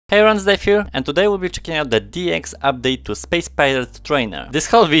Hey everyone, Dave here, and today we'll be checking out the DX update to Space Pirate Trainer. This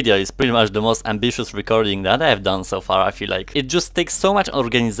whole video is pretty much the most ambitious recording that I have done so far, I feel like. It just takes so much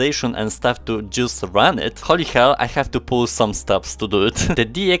organization and stuff to just run it. Holy hell, I have to pull some stops to do it. The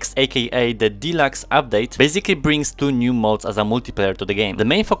DX, aka the Deluxe update, basically brings two new modes as a multiplayer to the game. The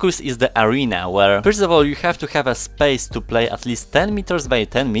main focus is the arena, where first of all you have to have a space to play at least 10 meters by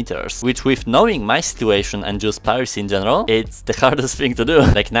 10 meters, which with knowing my situation and just piracy in general, it's the hardest thing to do.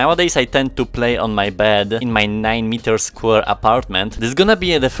 Like nowadays I tend to play on my bed in my 9-meter square apartment. This is gonna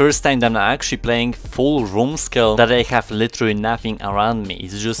be the first time that I'm actually playing full room scale, that I have literally nothing around me.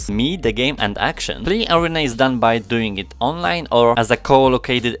 It's just me, the game and action. Playing arena is done by doing it online or as a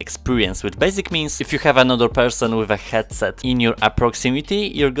co-located experience, which basically means if you have another person with a headset in your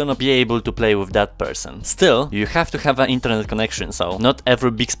proximity, you're gonna be able to play with that person. Still, you have to have an internet connection, so not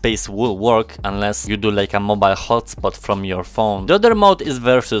every big space will work unless you do like a mobile hotspot from your phone. The other mode is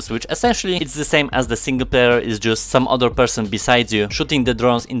versus, which essentially it's the same as the single player, is just some other person besides you shooting the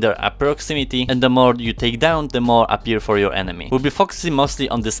drones in their proximity, and the more you take down, the more appear for your enemy. We'll be focusing mostly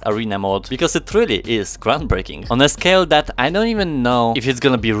on this arena mode because it really is groundbreaking. On a scale that I don't even know if it's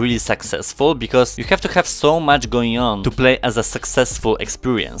gonna be really successful, because you have to have so much going on to play as a successful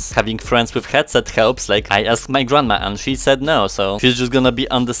experience. Having friends with headset helps. Like I asked my grandma and she said no, so she's just gonna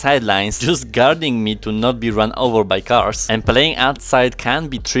be on the sidelines just guarding me to not be run over by cars. And playing outside can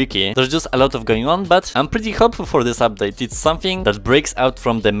be tricky. There's just a lot of going on, but I'm pretty hopeful for this update. It's something that breaks out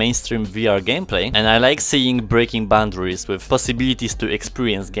from the mainstream VR gameplay, and I like seeing breaking boundaries with possibilities to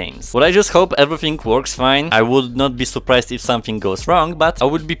experience games. Well, I just hope everything works fine. I would not be surprised if something goes wrong, but I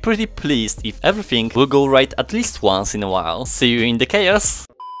would be pretty pleased if everything will go right at least once in a while. See you in the chaos!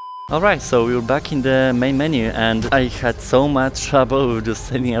 Alright, so we're back in the main menu, and I had so much trouble with just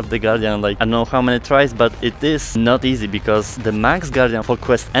setting up the Guardian. Like, I don't know how many tries, but it is not easy because the max Guardian for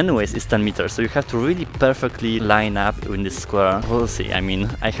quest anyways is 10 meters, so you have to really perfectly line up in this square. We'll see. I mean,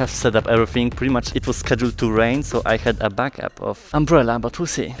 I have set up everything. Pretty much it was scheduled to rain, so I had a backup of umbrella, but we'll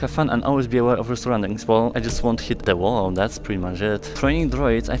see. Have fun and always be aware of your surroundings. Well, I just won't hit the wall, that's pretty much it. Training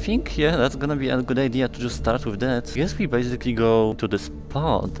droids, I think, yeah, that's gonna be a good idea to just start with that. I guess we basically go to the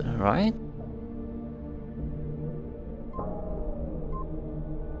spot, right?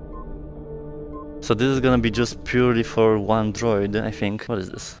 So this is gonna be just purely for one droid, I think. What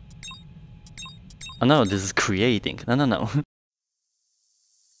is this? Oh no, this is creating. No.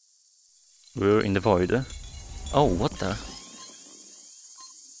 We're in the void. Oh, what the?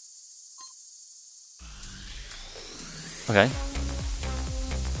 Okay.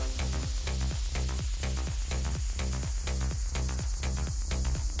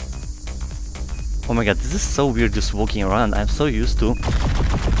 Oh my god, this is so weird just walking around. I'm so used to...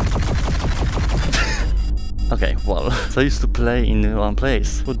 Okay, well, so used to play in one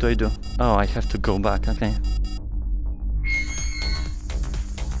place. What do I do? Oh, I have to go back, okay.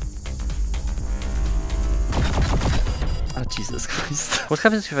 Oh, Jesus Christ. What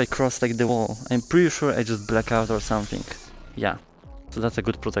happens if I cross like the wall? I'm pretty sure I just black out or something. Yeah, so that's a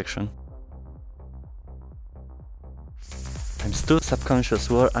good protection. I'm still subconscious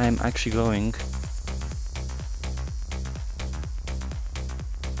where I'm actually going.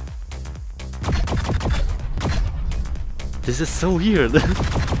 This is so weird.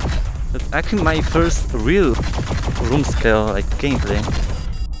 That's actually my first real room scale like gameplay.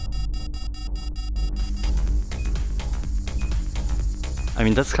 I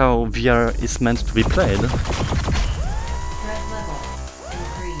mean, that's how VR is meant to be played. Threat level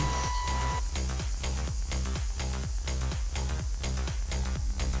increased.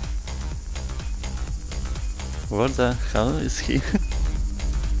 What the hell is he?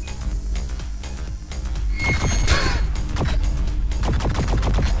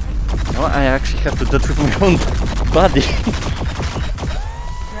 Oh, I actually have to do that with my own body.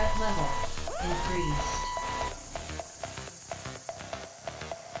 Threat level increased.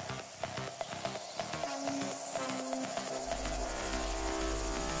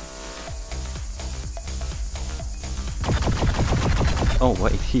 Oh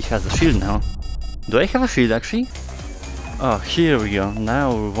wait, he has a shield now. Do I have a shield actually? Oh, here we go.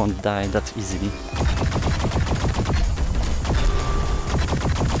 Now we won't die that easily.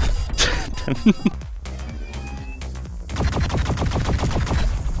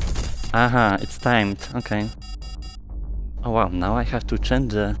 Aha, it's timed. Okay. Oh wow, now I have to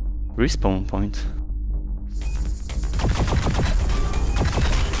change the respawn point.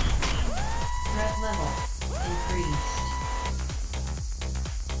 Threat level increased.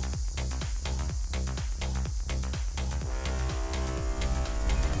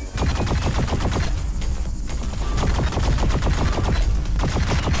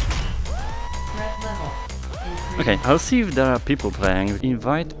 Okay, I'll see if there are people playing.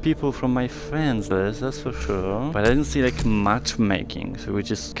 Invite people from my friends list, that's for sure. But I didn't see like matchmaking, so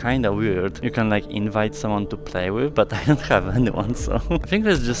which is kinda weird. You can like invite someone to play with, but I don't have anyone, so I think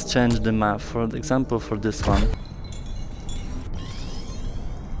let's just change the map, for example, for this one.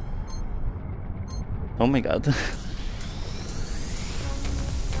 Oh my god.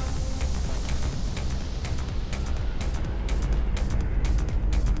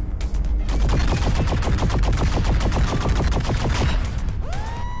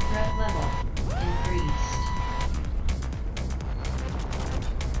 Threat level increased.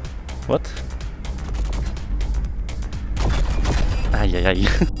 What? Ay, ay, ay.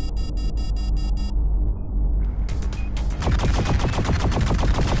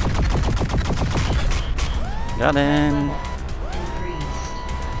 Got him. Level increased.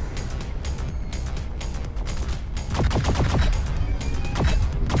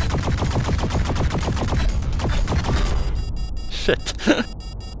 Shit. Threat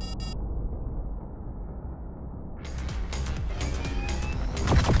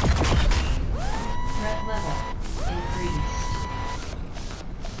level increased.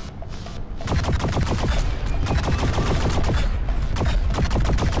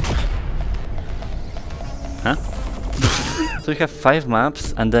 Huh? So you have 5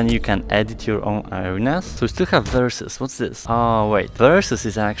 maps and then you can edit your own arenas. So you still have versus. What's this? Oh wait, versus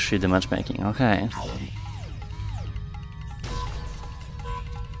is actually the matchmaking. Okay.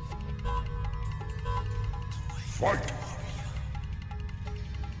 Fight!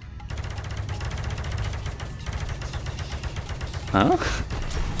 Huh?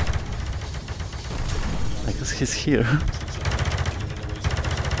 I guess he's here.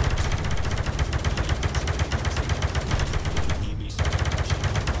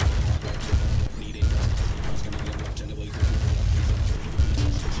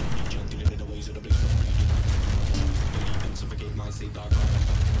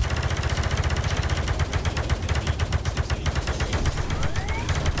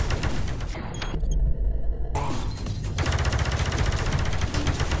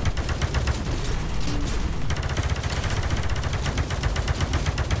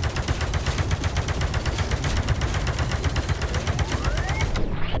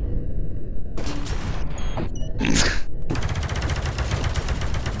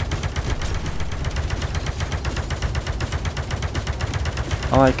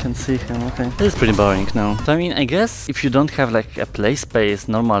 Oh, I can see him, okay. This is pretty boring now. So I mean, I guess if you don't have like a play space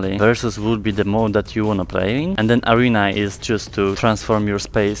normally, versus would be the mode that you wanna play in, and then arena is just to transform your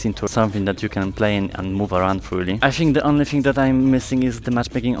space into something that you can play in and move around freely. I think the only thing that I'm missing is the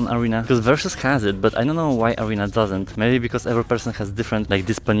matchmaking on arena, because versus has it, but I don't know why arena doesn't. Maybe because every person has different like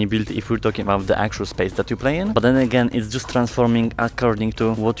disponibility if we're talking about the actual space that you play in. But then again, it's just transforming according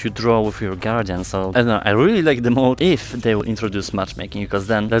to what you draw with your guardian. So I don't know, I really like the mode if they will introduce matchmaking, because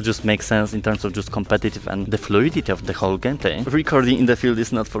then that just makes sense in terms of just competitive and the fluidity of the whole gameplay. Recording in the field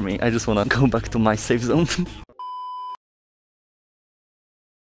is not for me. I just wanna go back to my safe zone.